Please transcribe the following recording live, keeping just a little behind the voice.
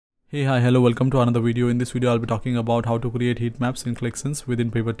Hey, hi, hello, welcome to another video. In this video I'll be talking about how to create heat maps in Qliksense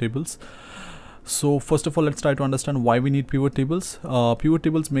within pivot tables. So first of all, let's try to understand why we need pivot tables. Pivot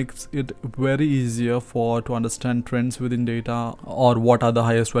tables makes it very easier to understand trends within data, or what are the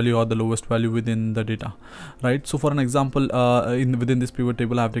highest value or the lowest value within the data, right? So for an example, within this pivot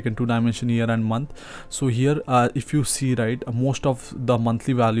table I have taken 2-dimension year and month. So here if you see, right, most of the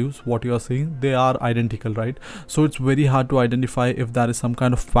monthly values what you are seeing, they are identical, right? So it's very hard to identify if there is some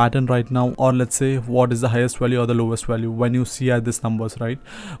kind of pattern right now, or let's say what is the highest value or the lowest value when you see at these numbers, right?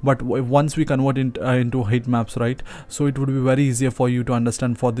 But once we convert into heat maps, right, so it would be very easier for you to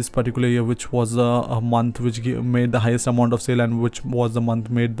understand for this particular year which was a month which made the highest amount of sale and which was the month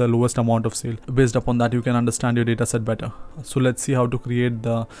made the lowest amount of sale. Based upon that, you can understand your data set better. So let's see how to create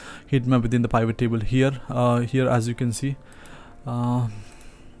the heat map within the pivot table. Here as you can see, for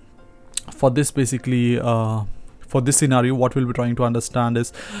this basically for this scenario, what we'll be trying to understand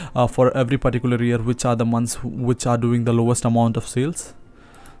is for every particular year which are the months which are doing the lowest amount of sales.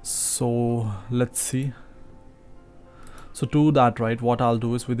 So let's see. So to that, right, what I'll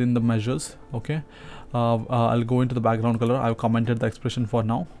do is within the measures, okay, I'll go into the background color. I've commented the expression for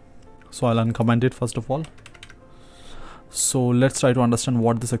now, so I'll uncomment it first of all. So let's try to understand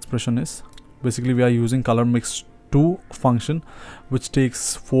what this expression is. Basically we are using ColorMix2 function which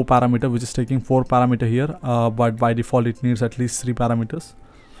takes 4 parameter, which is taking 4 parameter here, but by default it needs at least 3 parameters.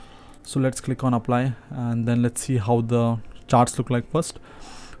 So let's click on apply, and then let's see how the charts look like first.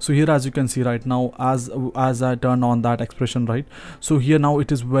 So here as you can see right now, as I turn on that expression, right, so here now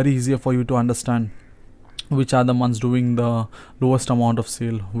it is very easier for you to understand which are the months doing the lowest amount of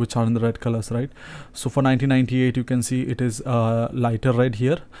sale, which are in the red colors, right? So for 1998 you can see it is lighter red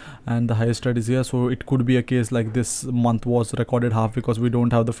here and the highest red is here. So it could be a case like this month was recorded half because we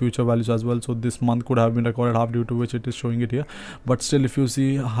don't have the future values as well, so this month could have been recorded half, due to which it is showing it here. But still, if you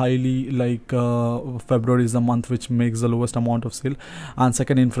see highly, like February is the month which makes the lowest amount of sale, and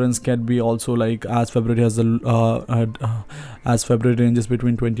second inference can be also like as February has the as February ranges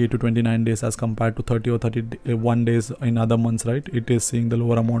between 28 to 29 days as compared to 30 or 31 days in other months, right, it is seeing the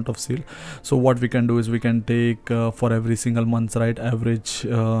lower amount of sale. So what we can do is we can take for every single month, right, average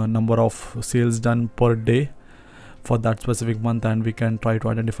number of sales done per day for that specific month, and we can try to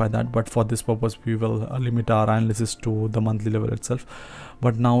identify that. But for this purpose we will limit our analysis to the monthly level itself.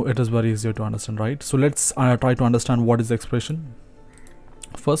 But now it is very easier to understand, right? So let's try to understand what is the expression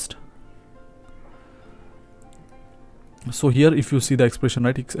first. So here if you see the expression,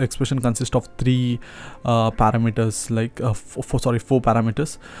 right, expression consists of 3 parameters, like 4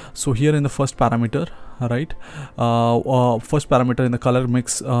 parameters. So here in the first parameter, right, first parameter in the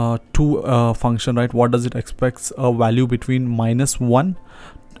ColorMix2 function, right, what does it expects a value between -1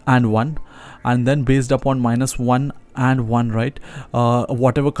 and 1, and then based upon -1 and 1, right,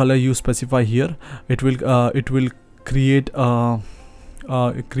 whatever color you specify here, it will create a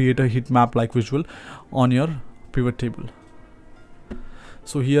heat map like visual on your pivot table.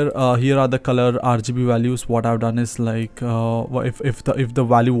 So here are the color RGB values. What I've done is like if the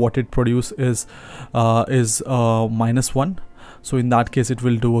value what it produce is -1, so in that case it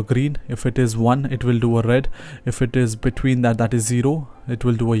will do a green. If it is 1, it will do a red. If it is between that is 0, it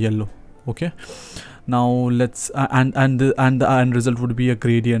will do a yellow. Okay, now let's and the end result would be a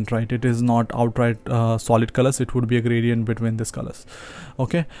gradient, right? It is not outright solid colors, it would be a gradient between these colors.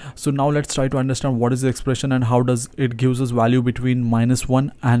 Okay, so now let's try to understand what is the expression and how does it gives us value between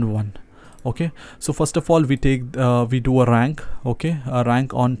 -1 and 1. Okay, so first of all we take we do a rank. Okay, a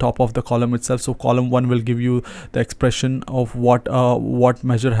rank on top of the column itself. So column 1 will give you the expression of what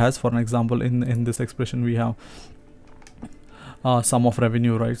measure has. For an example, in this expression we have sum of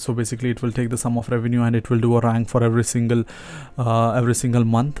revenue, right? So basically it will take the sum of revenue and it will do a rank for every single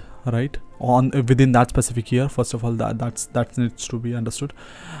month, right, on within that specific year. First of all, that needs to be understood,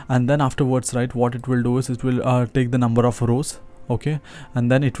 and then afterwards, right, what it will do is it will take the number of rows, okay,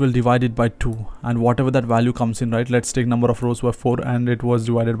 and then it will divide it by 2, and whatever that value comes in, right, let's take number of rows were 4 and it was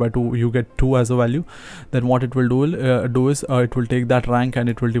divided by 2, you get 2 as a value. Then what it will do is it will take that rank and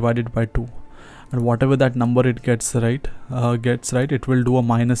it will divide it by 2, and whatever that number it gets, right, it will do a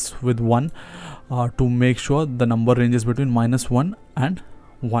minus with 1 to make sure the number ranges between -1 and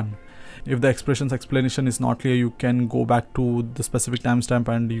 1. If the expression's explanation is not clear, you can go back to the specific timestamp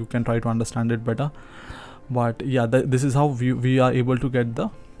and you can try to understand it better. But yeah, this is how we are able to get the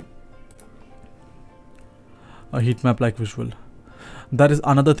heat map like visual. There is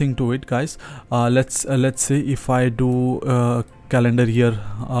another thing to it, guys. Let's say if I do calendar year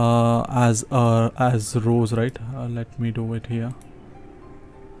as rows, right, let me do it here.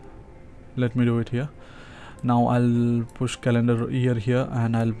 Now I'll push calendar year here,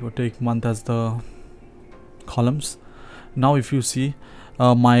 and I'll take month as the columns. Now if you see,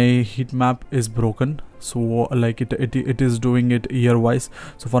 my heat map is broken, so like it is doing it year wise.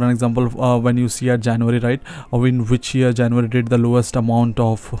 So for an example, when you see at January, right, in which year January did the lowest amount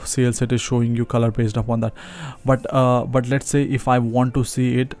of sales, it is showing you color based upon that. But let's say if I want to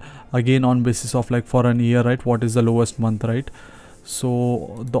see it again on basis of like for an year, right, what is the lowest month, right?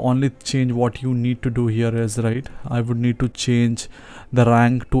 So the only change what you need to do here is, right, I would need to change the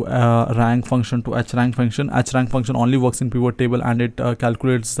rank to rank function to hrank function. Hrank function only works in pivot table, and it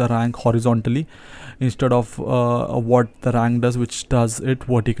calculates the rank horizontally instead of what the rank does, which does it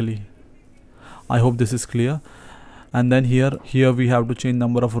vertically. I hope this is clear. And then here we have to change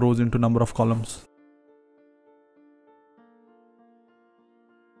number of rows into number of columns.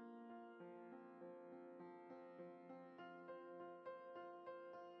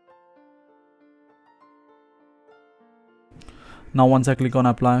 Now once I click on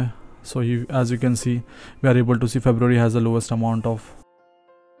apply, so as you can see, we are able to see February has the lowest amount of.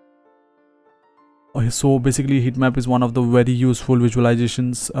 So basically heat map is one of the very useful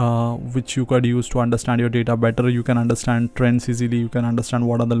visualizations which you could use to understand your data better. You can understand trends easily, you can understand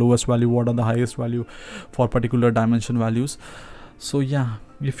what are the lowest value, what are the highest value for particular dimension values. So yeah,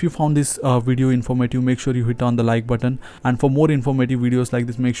 if you found this video informative, make sure you hit on the like button, and for more informative videos like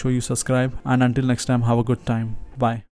this, make sure you subscribe, and until next time, have a good time. Bye.